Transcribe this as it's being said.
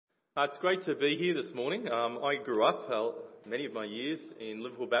It's great to be here this morning. I grew up many of my years in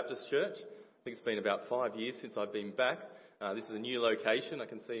Liverpool Baptist Church. I think it's been about 5 years since I've been back. This is a new location. I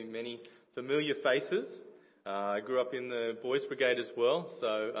can see many familiar faces. I grew up in the Boys Brigade as well.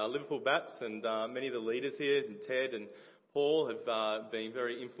 So Liverpool Baptist and many of the leaders here, and Ted and Paul, have been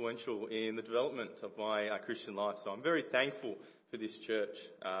very influential in the development of my Christian life. So I'm very thankful for this church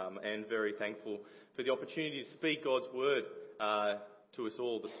and very thankful for the opportunity to speak God's word to us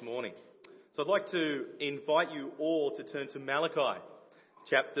all this morning. So I'd like to invite you all to turn to Malachi,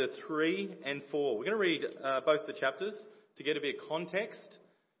 chapter 3 and 4. We're going to read both the chapters to get a bit of context.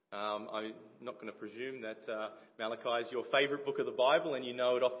 I'm not going to presume that Malachi is your favourite book of the Bible and you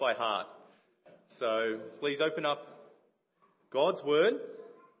know it off by heart. So please open up God's word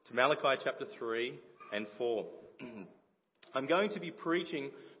to Malachi chapter 3 and 4. I'm going to be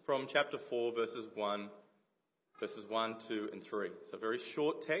preaching from chapter 4 verses 1, 2 and 3. It's a very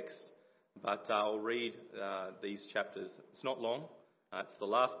short text, but I'll read these chapters. It's not long. It's the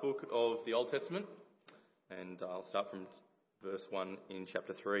last book of the Old Testament, and I'll start from verse 1 in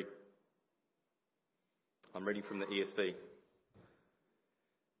chapter 3. I'm reading from the ESV.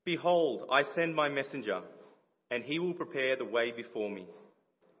 Behold, I send my messenger, and he will prepare the way before me.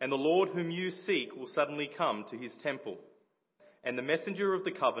 And the Lord whom you seek will suddenly come to his temple. And the messenger of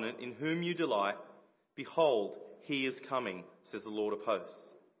the covenant in whom you delight, behold, he is coming, says the Lord of hosts.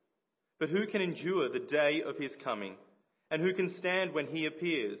 But who can endure the day of his coming? And who can stand when he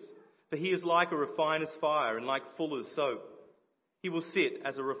appears? For he is like a refiner's fire and like fuller's soap. He will sit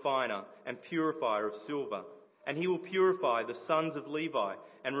as a refiner and purifier of silver. And he will purify the sons of Levi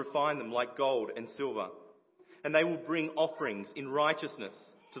and refine them like gold and silver. And they will bring offerings in righteousness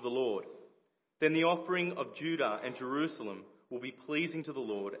to the Lord. Then the offering of Judah and Jerusalem will be pleasing to the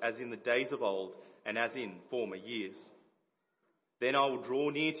Lord as in the days of old, and as in former years. Then I will draw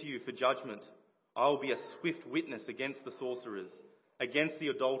near to you for judgment. I will be a swift witness against the sorcerers, against the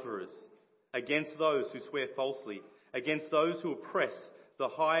adulterers, against those who swear falsely, against those who oppress the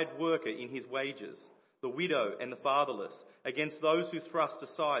hired worker in his wages, the widow and the fatherless, against those who thrust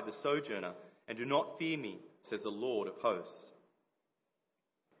aside the sojourner and do not fear me, says the Lord of hosts.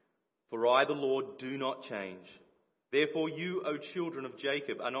 For I, the Lord, do not change. Therefore you, O children of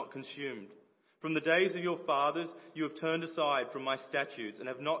Jacob, are not consumed. From the days of your fathers you have turned aside from my statutes and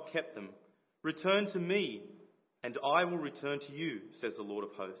have not kept them. Return to me, and I will return to you, says the Lord of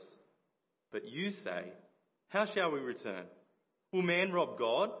hosts. But you say, how shall we return? Will man rob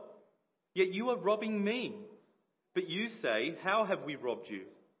God? Yet you are robbing me. But you say, how have we robbed you?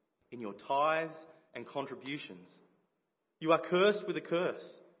 In your tithes and contributions. You are cursed with a curse,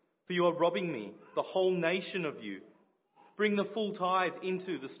 for you are robbing me, the whole nation of you. Bring the full tithe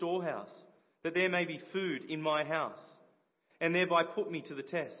into the storehouse, that there may be food in my house, and thereby put me to the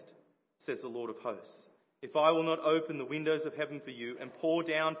test, says the Lord of hosts, if I will not open the windows of heaven for you and pour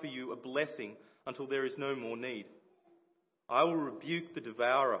down for you a blessing until there is no more need. I will rebuke the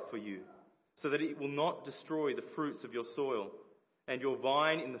devourer for you, so that it will not destroy the fruits of your soil, and your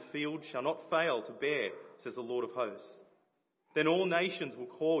vine in the field shall not fail to bear, says the Lord of hosts. Then all nations will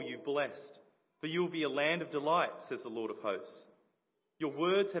call you blessed, for you will be a land of delight, says the Lord of hosts. Your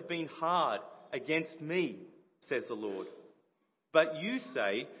words have been hard against me, says the Lord. But you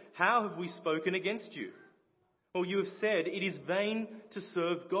say, how have we spoken against you? Or you have said, it is vain to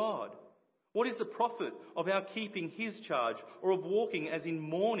serve God. What is the profit of our keeping his charge, or of walking as in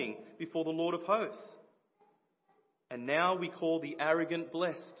mourning before the Lord of hosts? And now we call the arrogant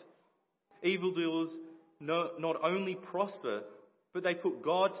blessed. Evildoers not only prosper, but they put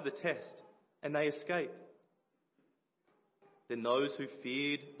God to the test, and they escape. Then those who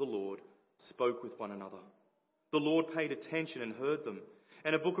feared the Lord spoke with one another. The Lord paid attention and heard them,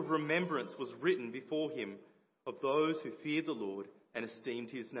 and a book of remembrance was written before him of those who feared the Lord and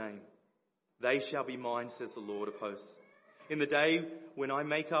esteemed his name. They shall be mine, says the Lord of hosts, in the day when I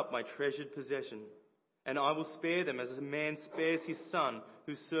make up my treasured possession, and I will spare them as a man spares his son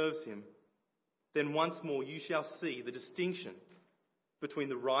who serves him. Then once more you shall see the distinction between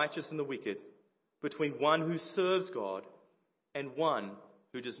the righteous and the wicked, between one who serves God and one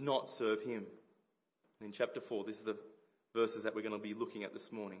who does not serve him. And in chapter 4, this is the verses that we're going to be looking at this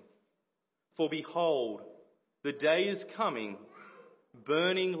morning. For behold, the day is coming,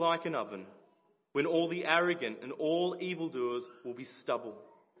 burning like an oven, when all the arrogant and all evildoers will be stubble.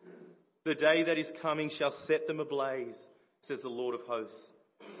 The day that is coming shall set them ablaze, says the Lord of hosts,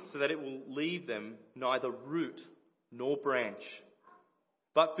 so that it will leave them neither root nor branch.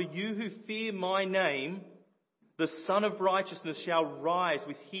 But for you who fear my name, the Son of Righteousness shall rise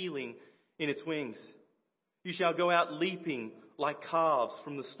with healing in its wings. You shall go out leaping like calves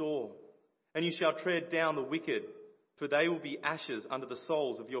from the stall. And you shall tread down the wicked, for they will be ashes under the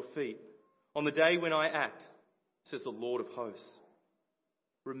soles of your feet. On the day when I act, says the Lord of hosts.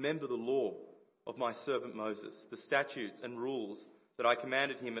 Remember the law of my servant Moses, the statutes and rules that I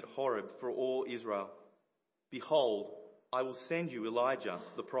commanded him at Horeb for all Israel. Behold, I will send you Elijah,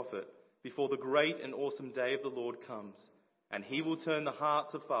 the prophet, before the great and awesome day of the Lord comes, and he will turn the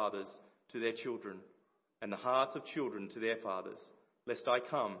hearts of fathers to their children, and the hearts of children to their fathers, lest I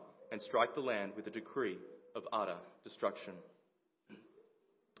come and strike the land with a decree of utter destruction.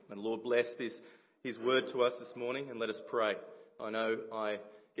 And Lord, bless his word to us this morning, and let us pray. I know I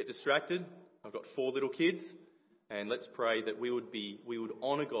get distracted. I've got 4 little kids, and let's pray that we would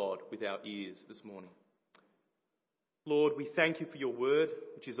honour God with our ears this morning. Lord, we thank you for your word,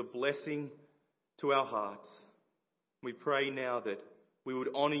 which is a blessing to our hearts. We pray now that we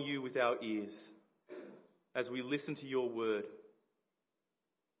would honour you with our ears as we listen to your word.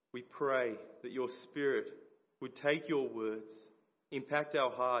 We pray that your Spirit would take your words, impact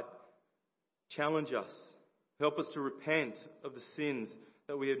our heart, challenge us, help us to repent of the sins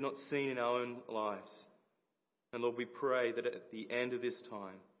that we have not seen in our own lives. And Lord, we pray that at the end of this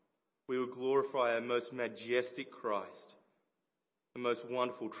time, we will glorify our most majestic Christ, the most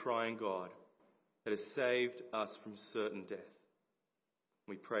wonderful triune God that has saved us from certain death.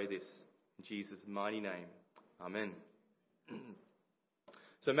 We pray this in Jesus' mighty name. Amen.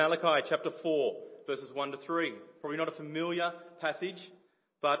 So Malachi chapter 4, verses 1 to 3. Probably not a familiar passage,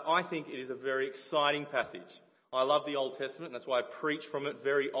 but I think it is a very exciting passage. I love the Old Testament, and that's why I preach from it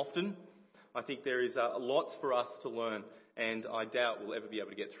very often. I think there is lots for us to learn, and I doubt we'll ever be able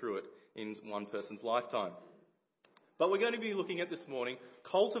to get through it in one person's lifetime. But we're going to be looking at this morning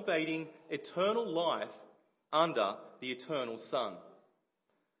cultivating eternal life under the eternal sun.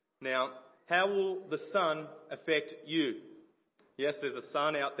 Now, how will the sun affect you? Yes, there's a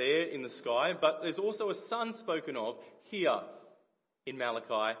sun out there in the sky, but there's also a sun spoken of here in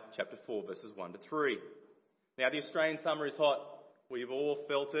Malachi chapter 4, verses 1 to 3. Now, the Australian summer is hot. We've all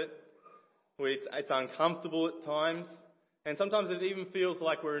felt it. It's uncomfortable at times, and sometimes it even feels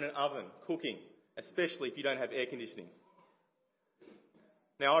like we're in an oven cooking, especially if you don't have air conditioning.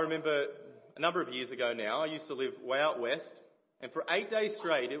 Now, I remember a number of years ago now, I used to live way out west, and for 8 days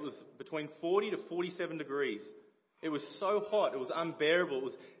straight, it was between 40 to 47 degrees. It was so hot, it was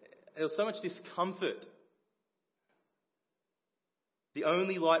unbearable, there was so much discomfort. The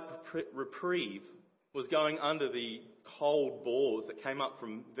only light reprieve was going under the cold bores that came up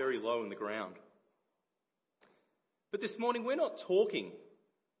from very low in the ground. But this morning, we're not talking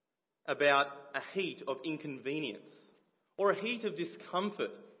about a heat of inconvenience or a heat of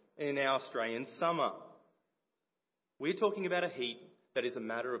discomfort in our Australian summer. We're talking about a heat that is a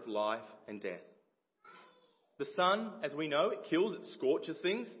matter of life and death. The sun, as we know, it kills, it scorches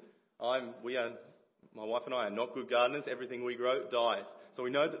things. My wife and I are not good gardeners. Everything we grow dies. So we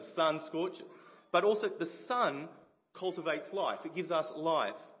know that the sun scorches. But also the sun cultivates life. It gives us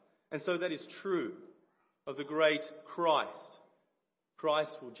life. And so that is true of the great Christ.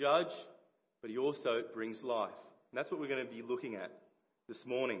 Christ will judge, but he also brings life. And that's what we're going to be looking at this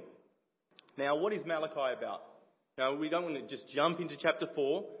morning. Now, what is Malachi about? Now, we don't want to just jump into chapter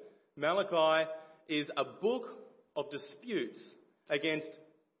 4. Malachi is a book of disputes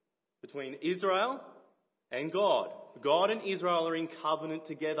between Israel and God. God and Israel are in covenant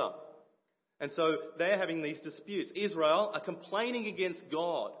together. And so they're having these disputes. Israel are complaining against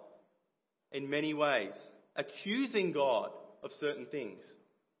God in many ways, accusing God of certain things.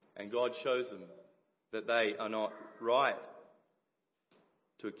 And God shows them that they are not right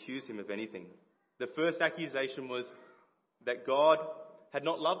to accuse him of anything. The first accusation was that God had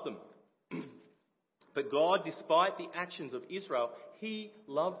not loved them. But God, despite the actions of Israel, he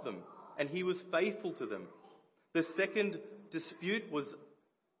loved them and he was faithful to them. The second dispute was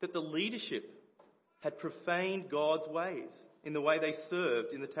that the leadership had profaned God's ways in the way they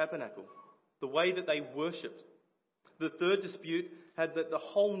served in the tabernacle, the way that they worshipped. The third dispute had that the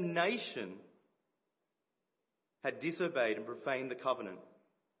whole nation had disobeyed and profaned the covenant.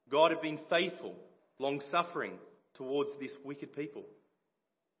 God had been faithful, long-suffering towards this wicked people.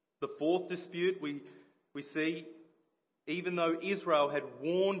 The fourth dispute we see, even though Israel had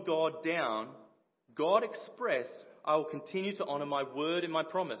worn God down, God expressed, I will continue to honour my word and my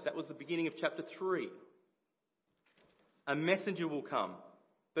promise. That was the beginning of chapter 3. A messenger will come,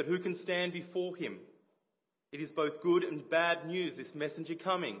 but who can stand before him? It is both good and bad news, this messenger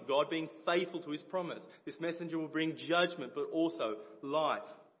coming, God being faithful to his promise. This messenger will bring judgment, but also life.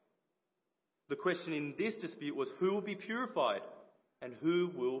 The question in this dispute was, who will be purified and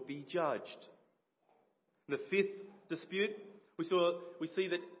who will be judged? The fifth dispute We see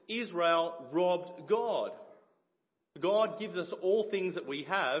that Israel robbed God. God gives us all things that we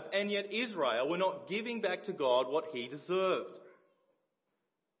have, and yet Israel were not giving back to God what he deserved.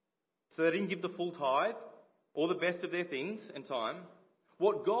 So they didn't give the full tithe, or the best of their things and time.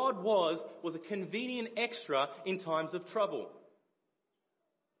 What God was a convenient extra in times of trouble.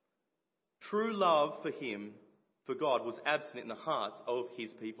 True love for him, for God, was absent in the hearts of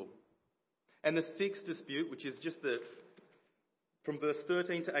his people. And the sixth dispute, which is just from verse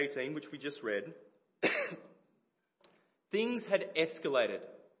 13 to 18, which we just read, things had escalated,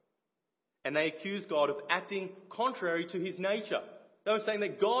 and they accused God of acting contrary to his nature. They were saying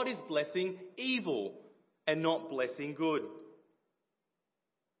that God is blessing evil and not blessing good.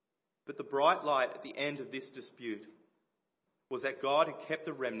 But the bright light at the end of this dispute was that God had kept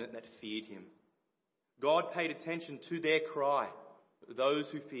the remnant that feared him. God paid attention to their cry, those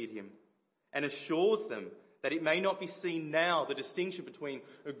who feared him, and assures them that it may not be seen now the distinction between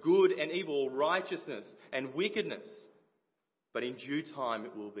good and evil, righteousness and wickedness, but in due time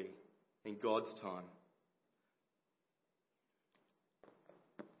it will be, in God's time.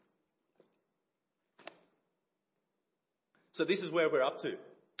 So this is where we're up to,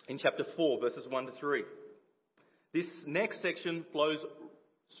 in chapter 4, verses 1 to 3. This next section flows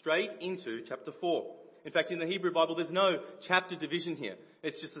straight into chapter 4. In fact, in the Hebrew Bible, there's no chapter division here.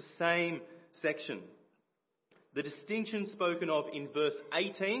 It's just the same section. The distinction spoken of in verse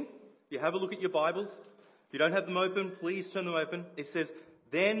 18, if you have a look at your Bibles, if you don't have them open, please turn them open. It says,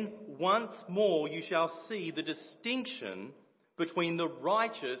 "Then once more you shall see the distinction between the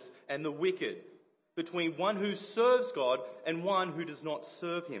righteous and the wicked, between one who serves God and one who does not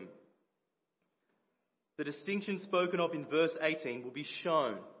serve him." The distinction spoken of in verse 18 will be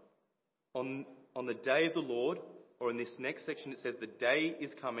shown on the day of the Lord, or in this next section it says the day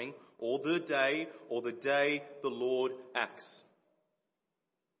is coming, or the day the Lord acts.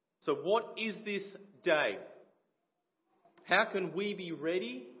 So what is this day? How can we be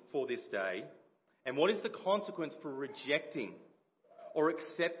ready for this day? And what is the consequence for rejecting or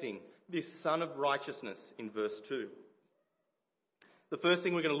accepting this Son of Righteousness in verse 2? The first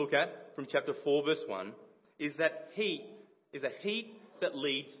thing we're going to look at from chapter 4, verse 1, is that heat is a heat that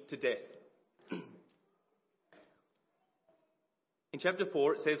leads to death. In chapter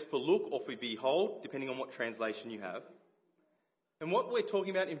 4, it says, "For look," or "for behold," depending on what translation you have. And what we're talking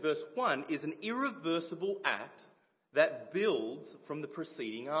about in verse 1 is an irreversible act that builds from the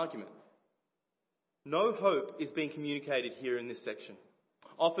preceding argument. No hope is being communicated here in this section.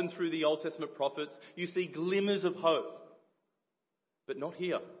 Often through the Old Testament prophets, you see glimmers of hope. But not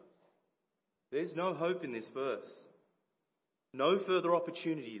here. There's no hope in this verse. No further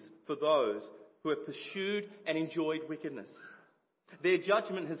opportunities for those who have pursued and enjoyed wickedness. Their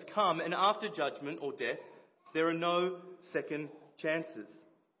judgment has come, and after judgment or death, there are no second chances.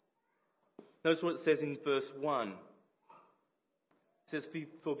 Notice what it says in verse 1. It says,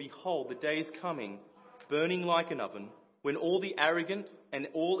 "For behold, the day is coming, burning like an oven, when all the arrogant and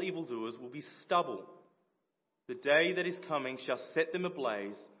all evildoers will be stubble. The day that is coming shall set them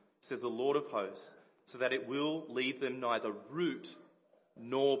ablaze, says the Lord of hosts, so that it will leave them neither root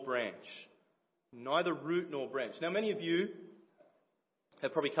nor branch." Neither root nor branch. Now, many of you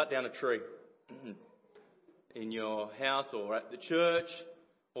have probably cut down a tree in your house or at the church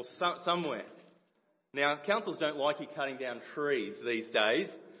or somewhere. Now, councils don't like you cutting down trees these days.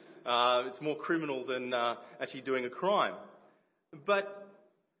 It's more criminal than actually doing a crime. But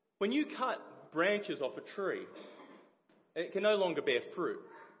when you cut branches off a tree, it can no longer bear fruit.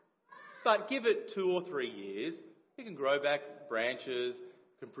 But give it 2 or 3 years, it can grow back branches,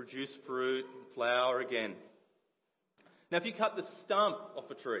 can produce fruit, flower again. Now, if you cut the stump off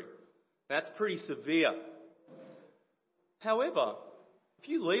a tree, that's pretty severe. However, if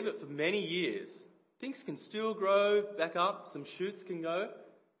you leave it for many years, things can still grow back up, some shoots can go,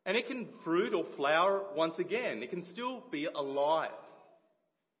 and it can fruit or flower once again. It can still be alive.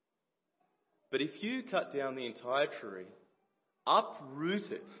 But if you cut down the entire tree,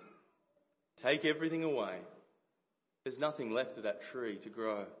 uproot it, take everything away, there's nothing left of that tree to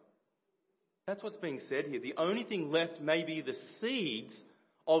grow. That's what's being said here. The only thing left may be the seeds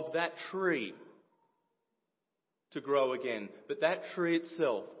of that tree to grow again. But that tree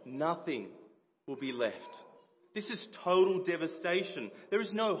itself, nothing will be left. This is total devastation. There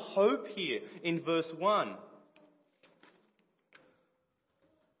is no hope here in verse 1.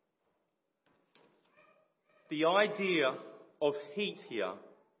 The idea of heat here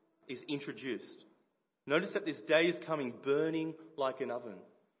is introduced. Notice that this day is coming burning like an oven.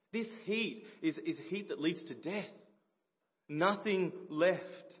 This heat is heat that leads to death. Nothing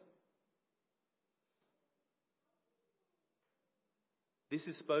left. This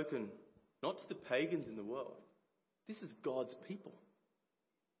is spoken not to the pagans in the world. This is God's people.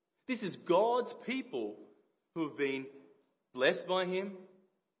 This is God's people who have been blessed by him,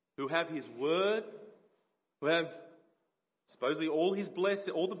 who have his word, who have supposedly all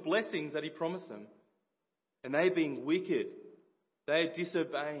the blessings that he promised them. And they are being wicked. They are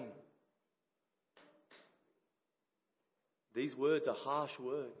disobeying. These words are harsh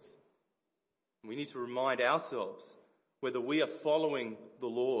words. We need to remind ourselves whether we are following the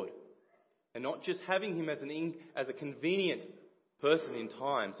Lord and not just having him as a convenient person in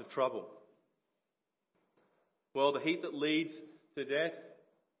times of trouble. Well, the heat that leads to death,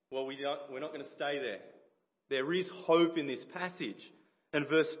 well, we're not going to stay there. There is hope in this passage. And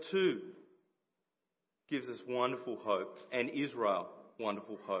verse 2 gives us wonderful hope, and Israel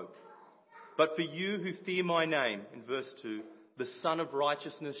wonderful hope. But for you who fear my name, in verse 2, the Son of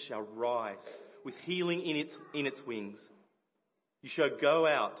Righteousness shall rise with healing in its wings. You shall go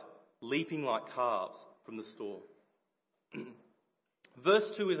out leaping like calves from the stall. Verse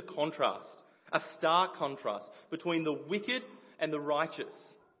 2 is a contrast, a stark contrast between the wicked and the righteous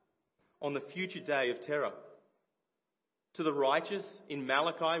on the future day of terror. To the righteous in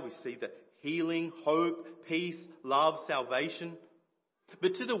Malachi, we see the healing, hope, peace, love, salvation.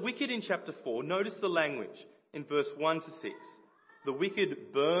 But to the wicked in chapter 4, notice the language in verse 1 to 6. The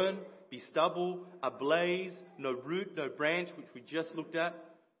wicked burn, be stubble, ablaze, no root, no branch, which we just looked at,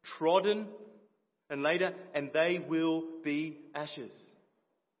 trodden, and later, and they will be ashes.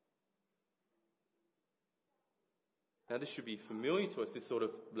 Now this should be familiar to us, this sort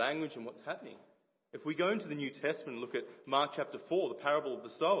of language and what's happening. If we go into the New Testament and look at Mark chapter 4, the parable of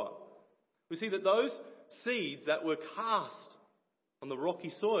the sower, we see that those seeds that were cast on the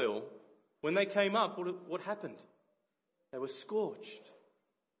rocky soil, when they came up, what happened? They were scorched.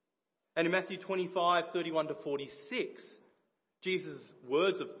 And in Matthew 25, 31 to 46, Jesus'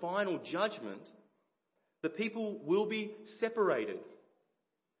 words of final judgment, the people will be separated.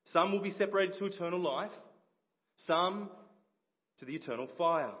 Some will be separated to eternal life, some to the eternal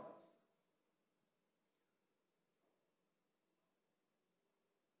fire.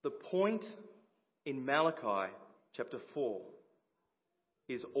 The point in Malachi chapter 4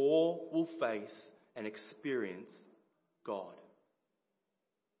 is all will face and experience God.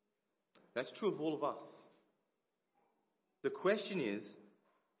 That's true of all of us. The question is,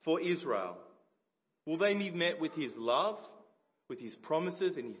 for Israel, will they be met with his love, with his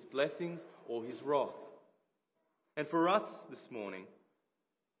promises and his blessings, or his wrath? And for us this morning,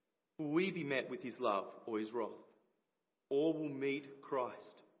 will we be met with his love or his wrath? Or will meet Christ?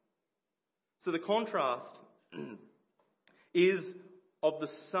 So the contrast is of the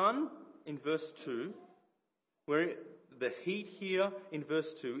sun in verse 2, where the heat here in verse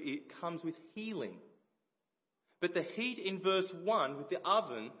 2, it comes with healing. But the heat in verse 1 with the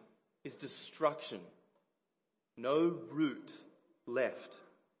oven is destruction. No root left.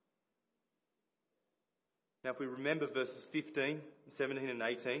 Now if we remember verses 15, 17 and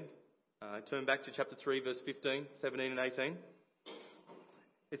 18, turn back to chapter 3, verse 15, 17 and 18.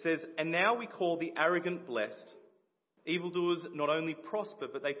 It says, "And now we call the arrogant blessed. Evildoers not only prosper,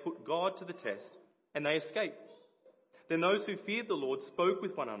 but they put God to the test, and they escape. Then those who feared the Lord spoke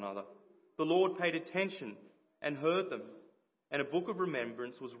with one another. The Lord paid attention and heard them. And a book of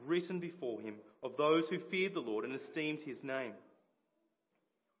remembrance was written before him of those who feared the Lord and esteemed his name."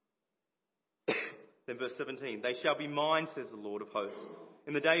 Then verse 17, "They shall be mine, says the Lord of hosts,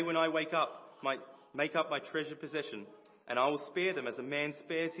 in the day when I make up my treasured possession, and I will spare them as a man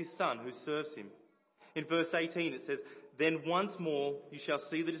spares his son who serves him." In verse 18 it says, "Then once more you shall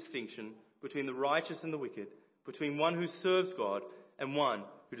see the distinction between the righteous and the wicked, between one who serves God and one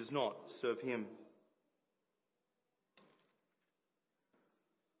who does not serve him."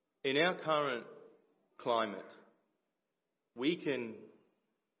 In our current climate, we can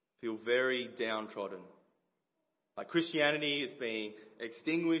feel very downtrodden. Like Christianity is being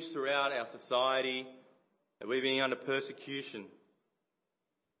extinguished throughout our society, that we're being under persecution.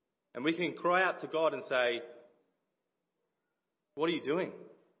 And we can cry out to God and say, "What are you doing?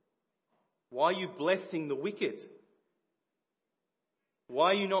 Why are you blessing the wicked?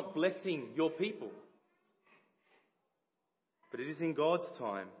 Why are you not blessing your people?" But it is in God's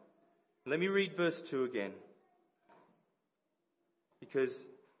time. Let me read verse 2 again. Because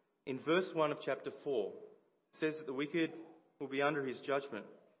in verse 1 of chapter 4, it says that the wicked will be under his judgment.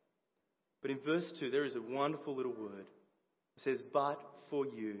 But in verse 2, there is a wonderful little word. It says, "But for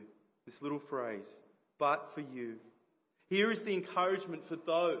you." This little phrase, "but for you." Here is the encouragement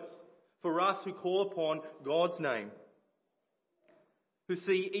for us who call upon God's name, who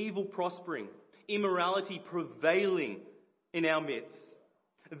see evil prospering, immorality prevailing in our midst,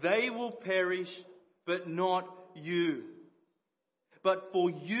 They will perish, but not you. But for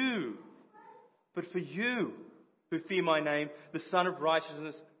you who fear my name, the Son of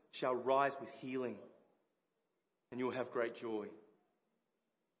Righteousness shall rise with healing, and you will have great joy.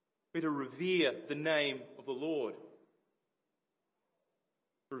 We're to revere the name of the Lord.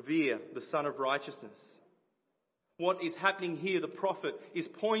 Revere the Son of Righteousness. What is happening here, the prophet is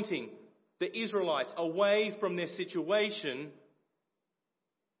pointing the Israelites away from their situation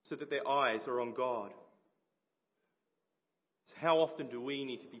so that their eyes are on God. So how often do we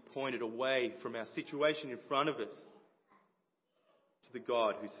need to be pointed away from our situation in front of us to the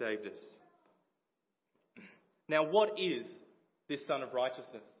God who saved us? Now, what is this Son of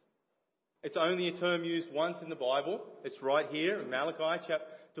Righteousness? It's only a term used once in the Bible. It's right here in Malachi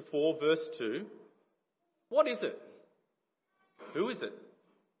chapter 4, verse 2. What is it? Who is it?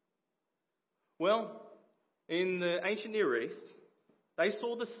 Well, in the ancient Near East, they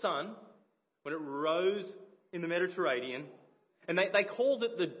saw the sun when it rose in the Mediterranean, and they called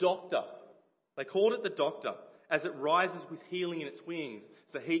it the doctor. They called it the doctor as it rises with healing in its wings.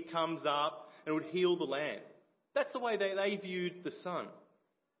 So the heat comes up and it would heal the land. That's the way they viewed the sun.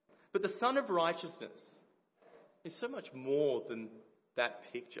 But the Son of Righteousness is so much more than that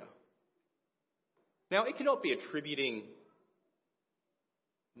picture. Now, it cannot be attributing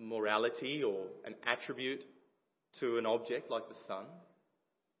morality or an attribute to an object like the sun.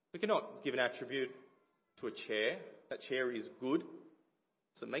 We cannot give an attribute to a chair. That chair is good,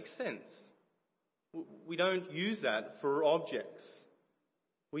 so it makes sense. We don't use that for objects.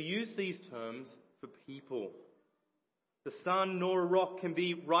 We use these terms for people. The sun nor a rock can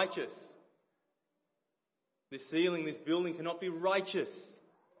be righteous. This ceiling, this building cannot be righteous.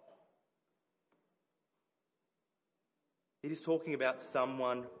 It is talking about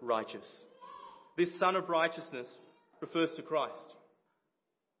someone righteous. This Son of Righteousness refers to Christ.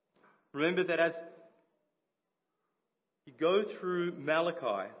 Remember that as you go through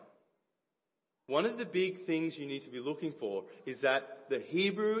Malachi, one of the big things you need to be looking for is that the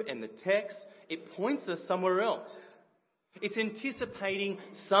Hebrew and the text, it points us somewhere else. It's anticipating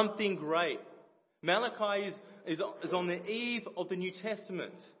something great. Malachi is on the eve of the New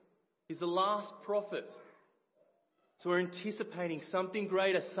Testament. He's the last prophet. So we're anticipating something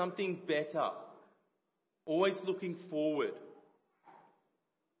greater, something better. Always looking forward.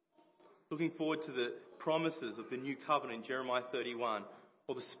 Looking forward to the promises of the new covenant, Jeremiah 31,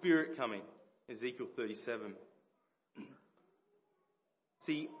 or the Spirit coming, Ezekiel 37.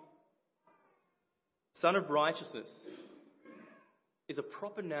 See, Son of Righteousness is a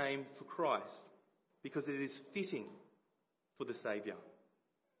proper name for Christ because it is fitting for the Saviour.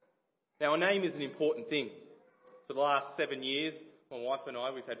 Now, a name is an important thing. For the last 7 years, my wife and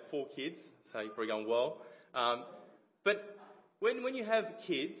I, we've had 4 kids, so you're probably going well. But when you have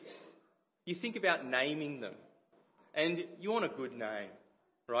kids, you think about naming them. And you want a good name,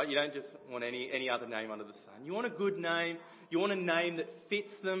 right? You don't just want any other name under the sun. You want a good name. You want a name that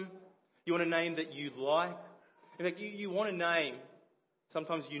fits them. You want a name that you like. In fact, you want a name,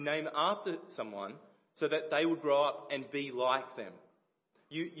 sometimes you name after someone so that they would grow up and be like them.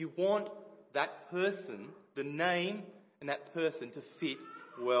 You want that person, the name and that person to fit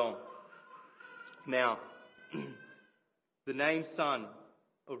well. Now, the name Son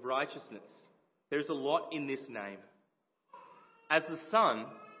of Righteousness, there's a lot in this name. As the Son,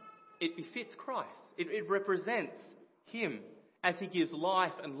 it befits Christ. It represents Him as He gives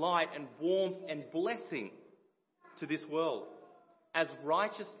life and light and warmth and blessing to this world. As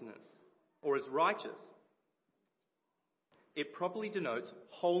righteousness, or as righteous, it properly denotes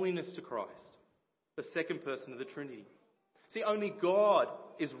holiness to Christ, the second person of the Trinity. See, only God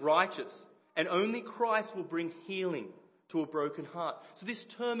is righteous, and only Christ will bring healing to a broken heart. So this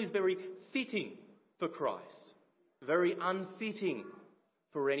term is very fitting for Christ, very unfitting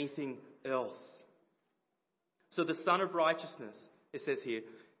for anything else. So the Son of Righteousness, it says here,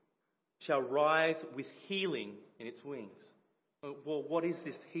 shall rise with healing in its wings. Well, what is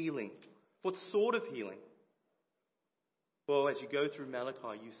this healing? What sort of healing? Well, as you go through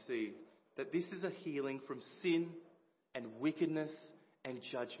Malachi, you see that this is a healing from sin and wickedness and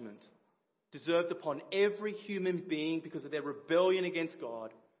judgment, deserved upon every human being because of their rebellion against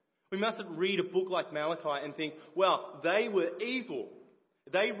God. We mustn't read a book like Malachi and think, well, they were evil.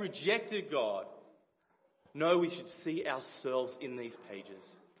 They rejected God. No, we should see ourselves in these pages.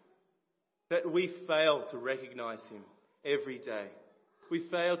 That we fail to recognize Him every day. We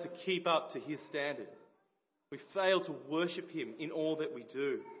fail to keep up to His standard. We fail to worship Him in all that we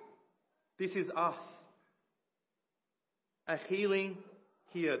do. This is us. A healing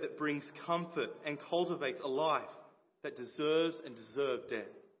here that brings comfort and cultivates a life that deserves and deserved death.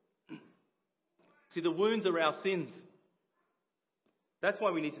 See, the wounds are our sins. That's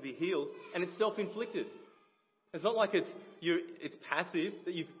why we need to be healed, and it's self-inflicted. It's not like it's passive,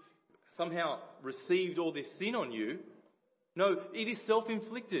 that you've somehow received all this sin on you. No, it is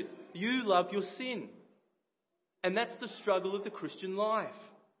self-inflicted. You love your sin. And that's the struggle of the Christian life.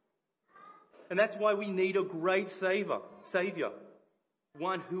 And that's why we need a great Saviour.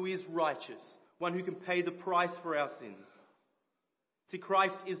 One who is righteous. One who can pay the price for our sins. See,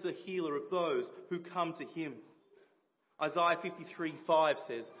 Christ is the healer of those who come to him. Isaiah 53:5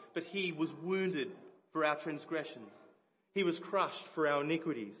 says, "But he was wounded for our transgressions. He was crushed for our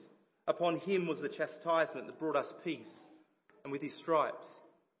iniquities. Upon him was the chastisement that brought us peace. And with his stripes,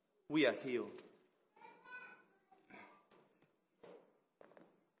 we are healed."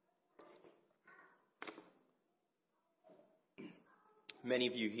 Many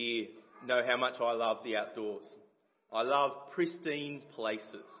of you here know how much I love the outdoors. I love pristine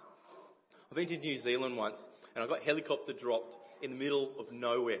places. I've been to New Zealand once, and I got helicopter dropped in the middle of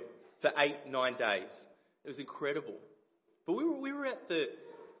nowhere for 8-9 days. It was incredible. But we were at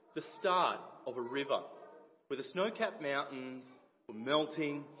the start of a river where the snow-capped mountains were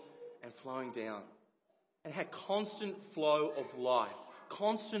melting and flowing down. And had constant flow of life,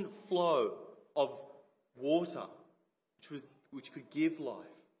 constant flow of water, which could give life.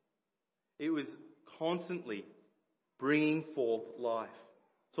 It was constantly bringing forth life.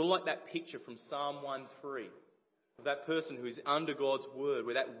 Sort of like that picture from Psalm 1:3 of that person who is under God's word,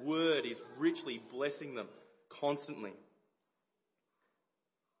 where that word is richly blessing them constantly.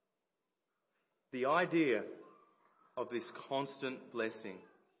 The idea of this constant blessing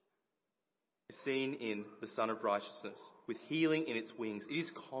is seen in the Son of Righteousness, with healing in its wings. It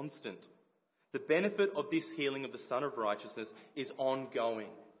is constant. The benefit of this healing of the Son of Righteousness is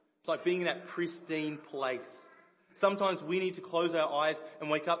ongoing. It's like being in that pristine place. Sometimes we need to close our eyes and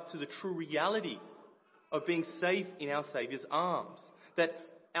wake up to the true reality of being safe in our Saviour's arms. That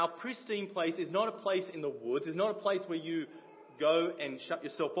our pristine place is not a place in the woods, it's not a place where you go and shut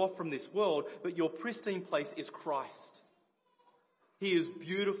yourself off from this world, but your pristine place is Christ. He is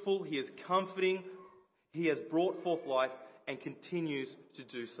beautiful, he is comforting, he has brought forth life and continues to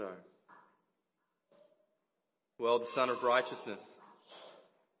do so. Well, the Son of Righteousness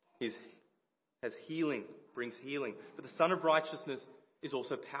has healing, brings healing. But the Son of Righteousness is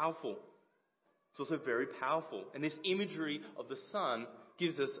also powerful. It's also very powerful. And this imagery of the Son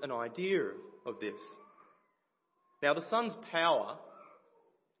gives us an idea of this. Now, the Sun's power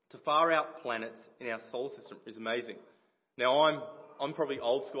to far out planets in our solar system is amazing. Now, I'm probably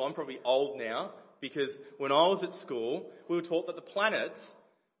old school. I'm probably old now, because when I was at school, we were taught that the planets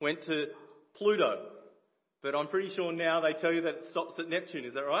went to Pluto. But I'm pretty sure now they tell you that it stops at Neptune.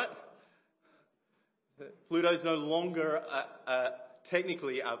 Is that right? Pluto's no longer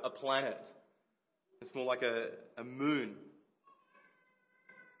technically a planet. It's more like a moon.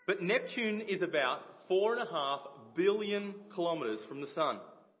 But Neptune is about 4.5 billion kilometres from the Sun.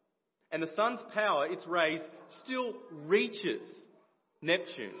 And the Sun's power, its rays, still reaches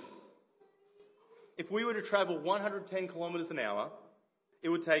Neptune. If we were to travel 110 kilometres an hour, it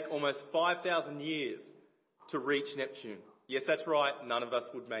would take almost 5,000 years to reach Neptune. Yes, that's right, none of us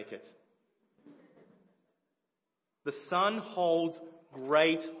would make it. The Sun holds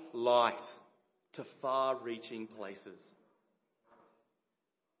great light to far-reaching places.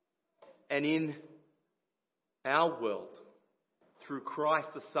 And in our world, through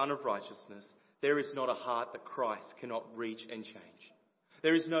Christ, the Son of Righteousness, there is not a heart that Christ cannot reach and change.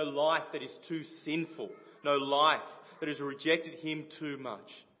 There is no life that is too sinful, no life that has rejected him too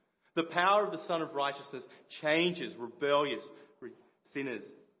much. The power of the Son of Righteousness changes rebellious sinners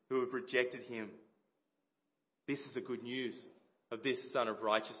who have rejected him. This is the good news of this Son of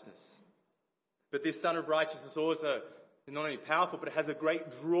Righteousness. But this Son of Righteousness also is not only powerful, but it has a great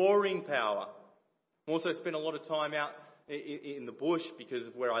drawing power. I also spent a lot of time out in the bush because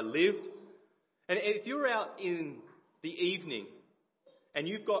of where I lived. And if you're out in the evening and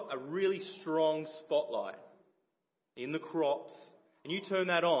you've got a really strong spotlight in the crops, and you turn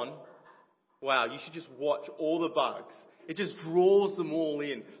that on, wow, you should just watch all the bugs. It just draws them all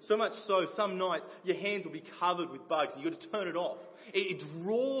in. So much so, some nights your hands will be covered with bugs and you've got to turn it off. It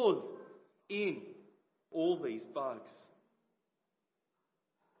draws in all these bugs.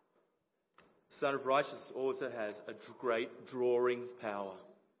 The Son of Righteousness also has a great drawing power.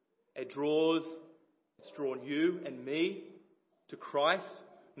 It's drawn you and me to Christ,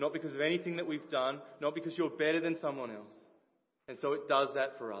 not because of anything that we've done, not because you're better than someone else. And so it does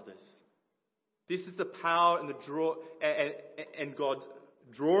that for others. This is the power and and God's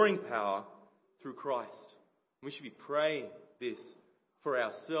drawing power through Christ. We should be praying this for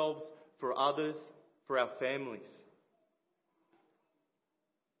ourselves, for others, for our families.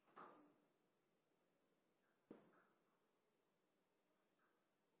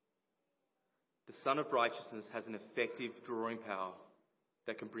 The Son of Righteousness has an effective drawing power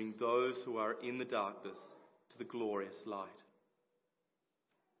that can bring those who are in the darkness to the glorious light.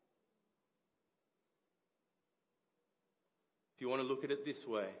 If you want to look at it this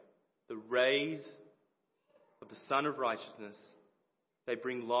way, the rays of the Son of Righteousness, they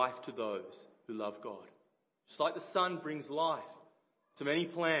bring life to those who love God. Just like the sun brings life to many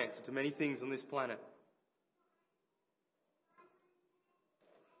plants, to many things on this planet.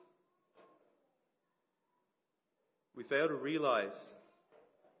 We fail to realize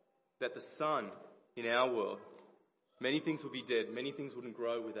that the sun in our world, many things would be dead, many things wouldn't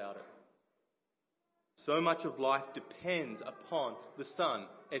grow without it. So much of life depends upon the sun,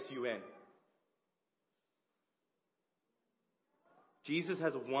 S-U-N. Jesus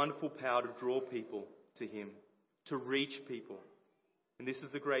has a wonderful power to draw people to him, to reach people. And this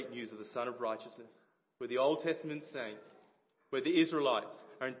is the great news of the Son of Righteousness, where the Old Testament saints, where the Israelites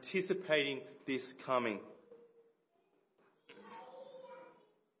are anticipating this coming.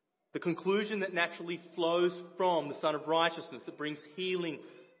 The conclusion that naturally flows from the Son of Righteousness that brings healing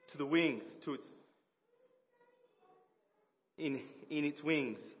to the wings, to its in its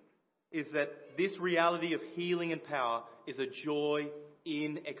wings, is that this reality of healing and power is a joy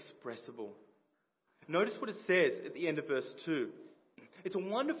inexpressible. Notice what it says at the end of verse 2. It's a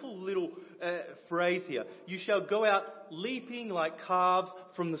wonderful little phrase here. You shall go out leaping like calves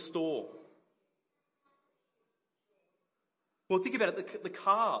from the stall. Well, think about it. The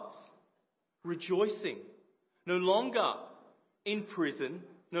calves rejoicing, no longer in prison,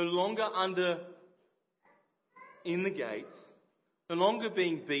 no longer in the gates, no longer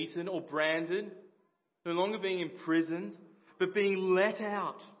being beaten or branded, no longer being imprisoned, but being let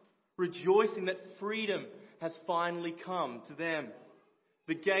out, rejoicing that freedom has finally come to them.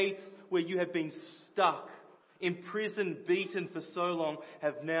 The gates where you have been stuck, imprisoned, beaten for so long,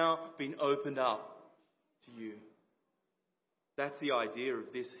 have now been opened up to you. That's the idea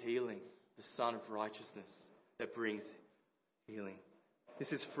of this healing, the Son of Righteousness that brings healing. This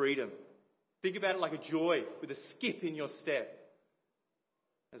is freedom. Think about it like a joy with a skip in your step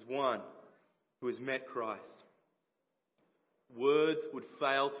as one who has met Christ. Words would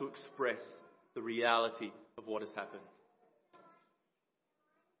fail to express the reality of what has happened.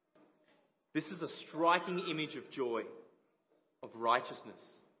 This is a striking image of joy, of righteousness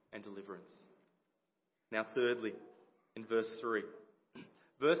and deliverance. Now thirdly, in verse 3.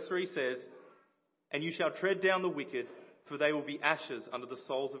 Verse 3 says, "And you shall tread down the wicked, for they will be ashes under the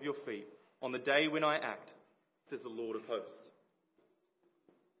soles of your feet on the day when I act, says the Lord of hosts."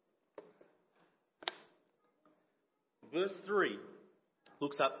 Verse 3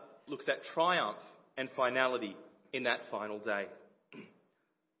 looks at triumph and finality in that final day.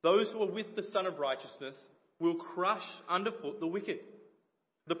 Those who are with the Son of Righteousness will crush underfoot the wicked.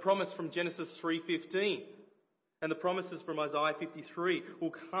 The promise from Genesis 3:15 and the promises from Isaiah 53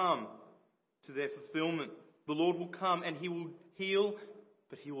 will come to their fulfillment. The Lord will come and he will heal,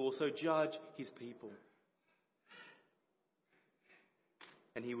 but he will also judge his people.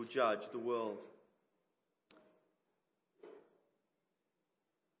 And he will judge the world.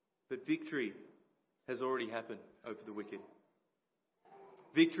 But victory has already happened over the wicked.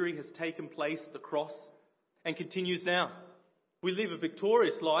 Victory has taken place at the cross and continues now. We live a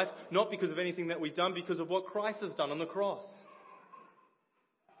victorious life, not because of anything that we've done, because of what Christ has done on the cross.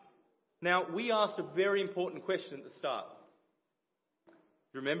 Now, we asked a very important question at the start.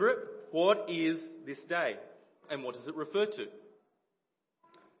 Remember it? What is this day? And what does it refer to?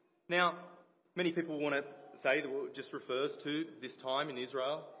 Now, many people want to say that it just refers to this time in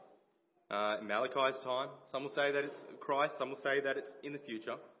Israel, in Malachi's time. Some will say that it's Christ, some will say that it's in the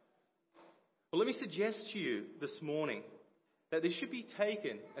future. Well, let me suggest to you this morning that this should be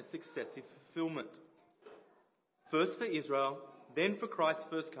taken as successive fulfillment. First for Israel, then for Christ's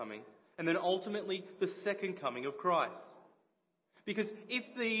first coming, and then ultimately the second coming of Christ. Because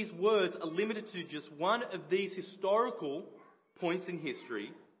if these words are limited to just one of these historical points in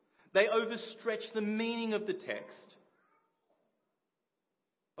history, they overstretch the meaning of the text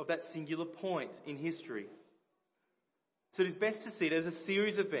of that singular point in history. So it's best to see it as a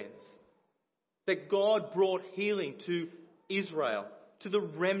series of events that God brought healing to Israel, to the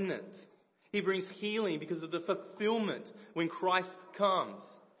remnant. He brings healing because of the fulfillment when Christ comes.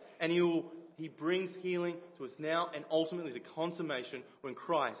 And he brings healing to us now and ultimately the consummation when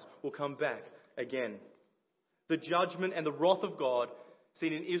Christ will come back again. The judgment and the wrath of God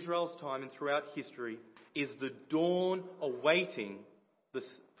seen in Israel's time and throughout history is the dawn awaiting the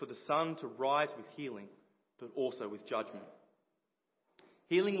for the sun to rise with healing, but also with judgment.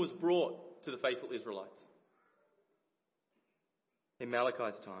 Healing was brought to the faithful Israelites in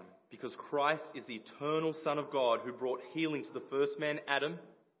Malachi's time, because Christ is the eternal Son of God who brought healing to the first man, Adam,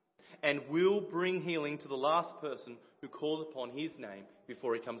 and will bring healing to the last person who calls upon his name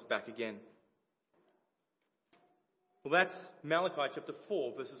before he comes back again. Well, that's Malachi chapter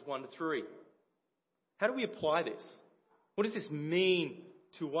 4, verses 1 to 3. How do we apply this? What does this mean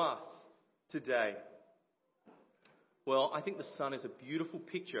to us today? Well, I think the sun is a beautiful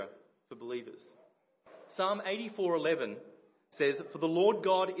picture for believers. Psalm 84:11 says, "For the Lord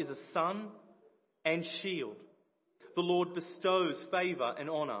God is a sun and shield. The Lord bestows favour and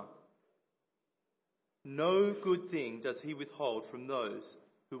honour. No good thing does he withhold from those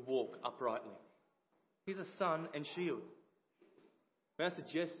who walk uprightly." He's a sun and shield. May I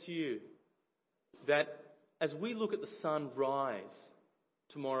suggest to you that as we look at the sun rise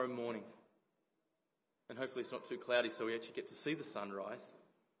tomorrow morning, and hopefully it's not too cloudy so we actually get to see the sunrise,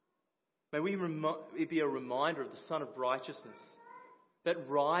 may it be a reminder of the Son of Righteousness that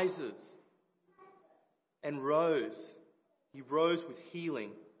rises and rose. He rose with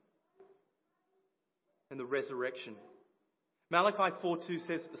healing and the resurrection. Malachi 4:2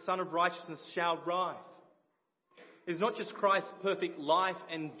 says that the Son of Righteousness shall rise. It's not just Christ's perfect life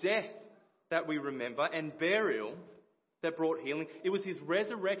and death that we remember and burial that brought healing. It was his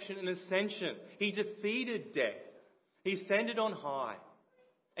resurrection and ascension. He defeated death. He ascended on high.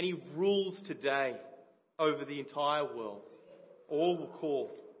 And he rules today over the entire world. All will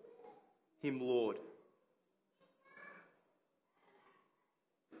call him Lord.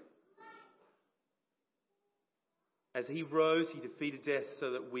 As he rose, he defeated death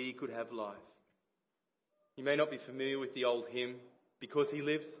so that we could have life. You may not be familiar with the old hymn, "Because he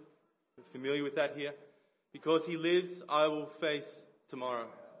lives." You're familiar with that here? Because he lives, I will face tomorrow.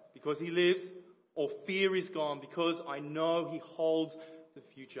 Because he lives, all fear is gone. Because I know he holds the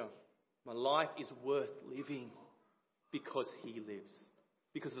future. My life is worth living because he lives.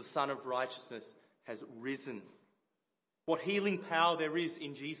 Because the Son of Righteousness has risen. What healing power there is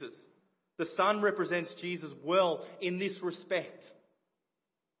in Jesus. The Son represents Jesus well in this respect.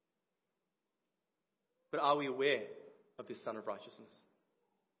 But are we aware of this Son of Righteousness?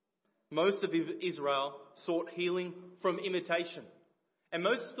 Most of Israel sought healing from imitation. And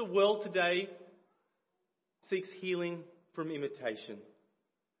most of the world today seeks healing from imitation.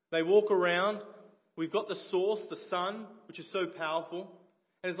 They walk around, we've got the source, the sun, which is so powerful.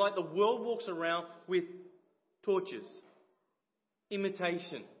 And it's like the world walks around with torches.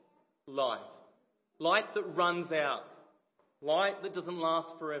 Imitation light. Light that runs out. Light that doesn't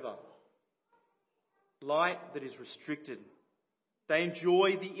last forever. Light that is restricted. They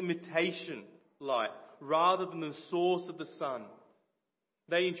enjoy the imitation light rather than the source of the sun.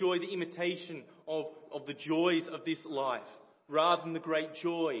 They enjoy the imitation of the joys of this life rather than the great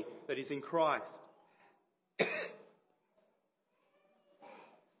joy that is in Christ.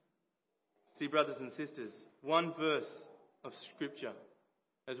 See, brothers and sisters, one verse of Scripture,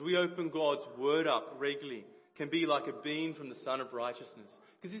 as we open God's Word up regularly, can be like a beam from the Son of Righteousness.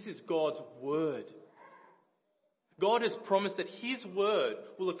 Because this is God's Word. God has promised that His Word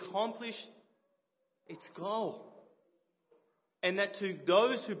will accomplish its goal. And that to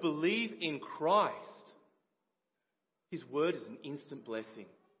those who believe in Christ, His Word is an instant blessing.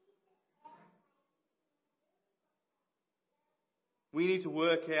 We need to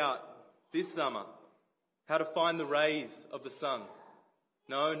work out this summer how to find the rays of the sun.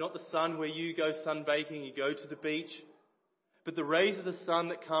 No, not the sun where you go sunbaking, you go to the beach, but the rays of the sun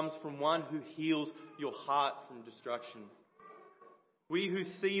that comes from one who heals your heart from destruction. We who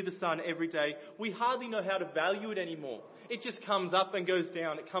see the sun every day, we hardly know how to value it anymore. It just comes up and goes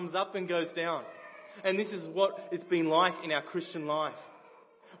down. It comes up and goes down. And this is what it's been like in our Christian life.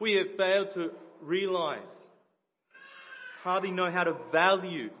 We have failed to realise, hardly know how to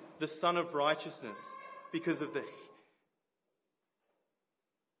value the Son of Righteousness because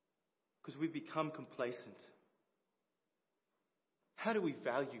we've become complacent. How do we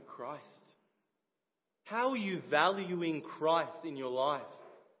value Christ? How are you valuing Christ in your life?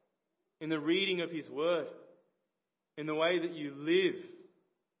 In the reading of His Word? In the way that you live?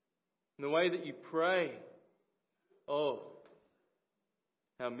 In the way that you pray? Oh,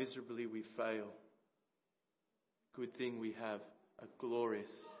 how miserably we fail. Good thing we have a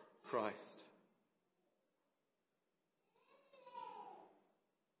glorious Christ.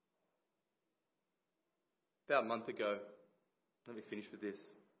 About a month ago, let me finish with this.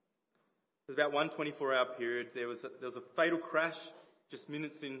 It was about one 24-hour period. There was a fatal crash just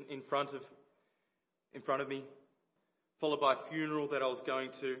minutes in front of me. followed by a funeral that I was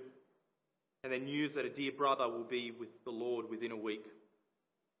going to, and then news that a dear brother will be with the Lord within a week.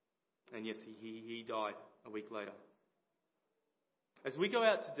 And yes, he died a week later. As we go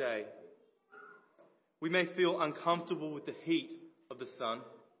out today, we may feel uncomfortable with the heat of the sun.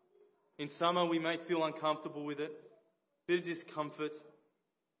 In summer, we may feel uncomfortable with it, a bit of discomfort.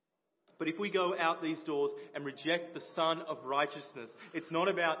 But if we go out these doors and reject the Sun of Righteousness, it's not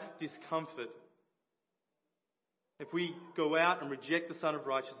about discomfort. If we go out and reject the Son of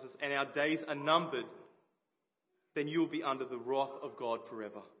Righteousness and our days are numbered, then you will be under the wrath of God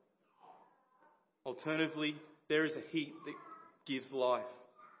forever. Alternatively, there is a heat that gives life.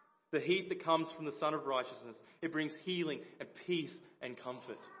 The heat that comes from the Son of Righteousness. It brings healing and peace and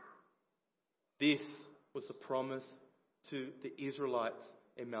comfort. This was the promise to the Israelites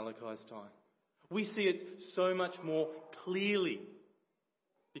in Malachi's time. We see it so much more clearly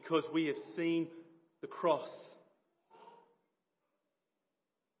because we have seen the cross.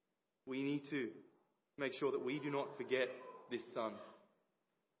 We need to make sure that we do not forget this Son,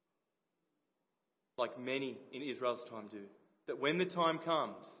 like many in Israel's time do. That when the time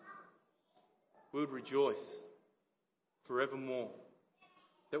comes, we would rejoice forevermore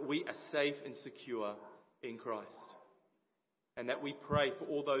that we are safe and secure in Christ. And that we pray for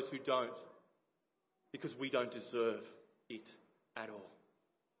all those who don't, because we don't deserve it at all.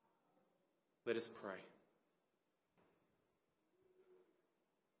 Let us pray.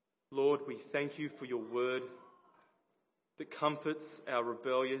 Lord, we thank you for your word that comforts our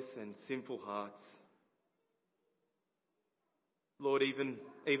rebellious and sinful hearts. Lord, even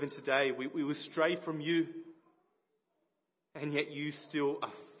today, we will stray from you, and yet you still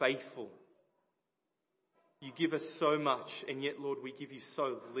are faithful. You give us so much, and yet, Lord, we give you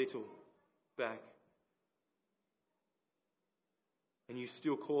so little back. And you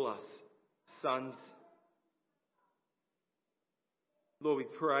still call us sons. Lord, we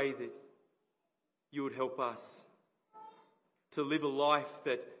pray that you would help us to live a life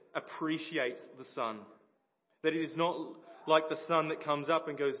that appreciates the Son. That it is not like the sun that comes up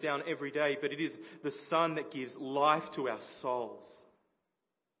and goes down every day, but it is the Son that gives life to our souls.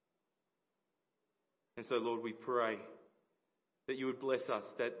 And so, Lord, we pray that you would bless us,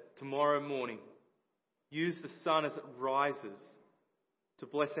 that tomorrow morning, use the sun as it rises to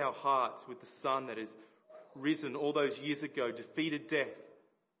bless our hearts with the Son that has risen all those years ago, defeated death,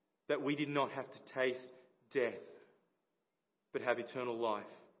 that we did not have to taste death, but have eternal life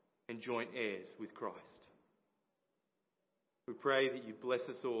and joint heirs with Christ. We pray that you bless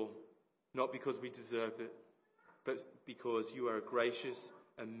us all, not because we deserve it, but because you are a gracious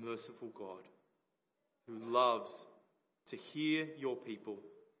and merciful God who loves to hear your people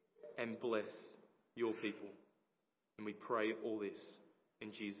and bless your people. And we pray all this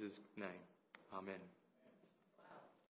in Jesus' name. Amen.